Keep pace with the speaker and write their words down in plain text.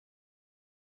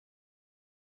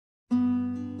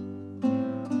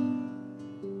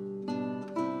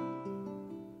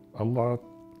a lot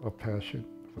of passion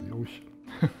for the ocean.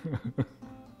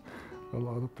 A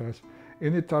lot of passion.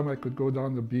 Anytime I could go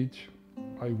down the beach,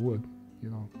 I would,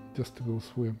 just to go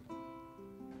swim.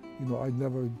 I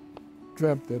never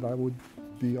dreamt that I would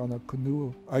be on a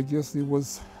canoe. I guess it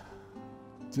was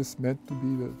just meant to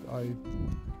be that I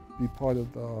be part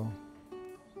of the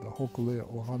Hokulea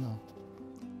Ohana.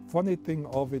 Funny thing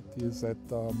of it is that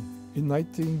in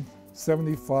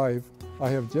 1975, I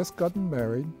have just gotten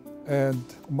married, and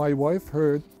my wife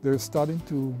heard they're starting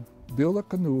to build a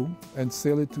canoe and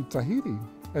sail it to Tahiti.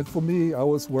 And for me, I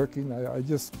was working. I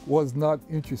just was not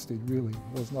interested, really.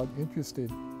 Was not interested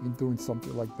in doing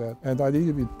something like that. And I didn't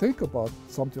even think about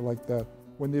something like that.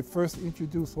 When they first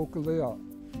introduced Hokulea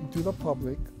into the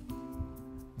public,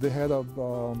 they had a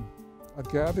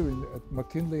gathering at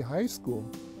McKinley High School.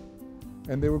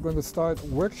 And they were going to start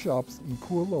workshops in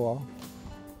Kualoa,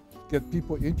 get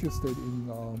people interested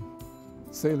in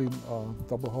sailing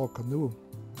double hull canoe.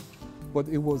 But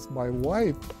it was my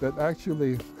wife that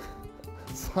actually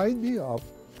signed me up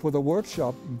for the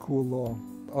workshop in Kualoa.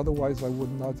 Otherwise, I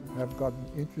would not have gotten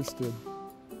interested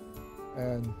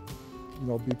and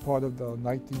be part of the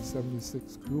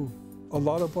 1976 crew. A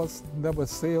lot of us never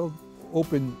sailed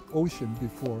open ocean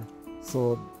before,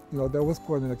 so that was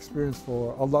quite an experience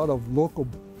for a lot of local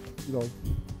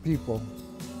people.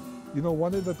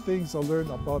 One of the things I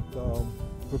learned about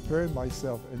preparing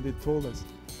myself, and they told us,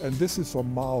 and this is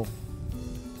from Mao,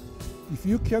 if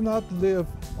you cannot live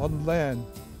on land,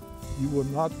 you will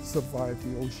not survive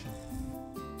the ocean.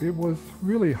 It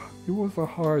was a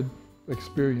hard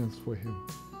experience for him.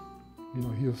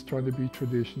 He was trying to be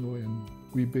traditional and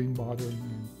we being modern,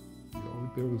 and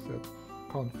there was that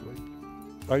conflict.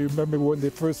 I remember when they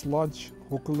first launched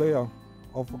Hokulea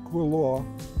off of Kualoa,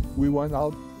 we went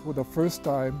out for the first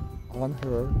time on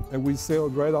her, and we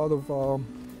sailed right out of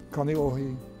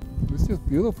Kainoa. It was just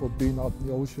beautiful being out in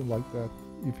the ocean like that.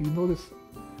 If you notice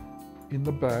in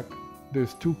the back,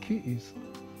 there's two keys.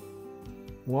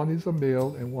 One is a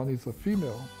male and one is a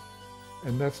female.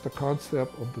 And that's the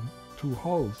concept of the two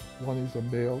hulls. One is a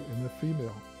male and a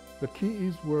female. The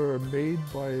keys were made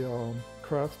by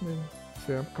craftsman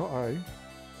Sam Ka'ai,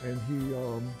 and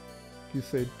he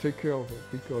said, take care of it,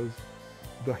 because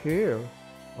the hair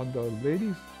on the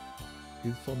ladies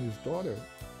is from his daughter.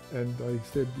 And I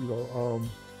said,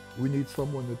 we need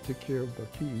someone to take care of the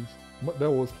keys.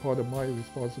 That was part of my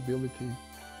responsibility.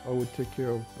 I would take care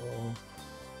of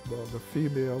the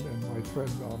female, and my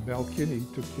friend Mal Kinney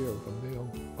took care of the male.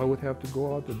 I would have to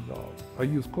go out and I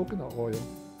used coconut oil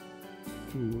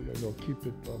to keep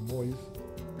it moist,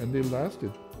 and they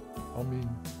lasted.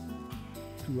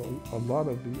 To a lot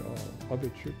of the other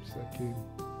trips that came,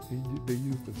 they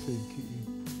used the same key.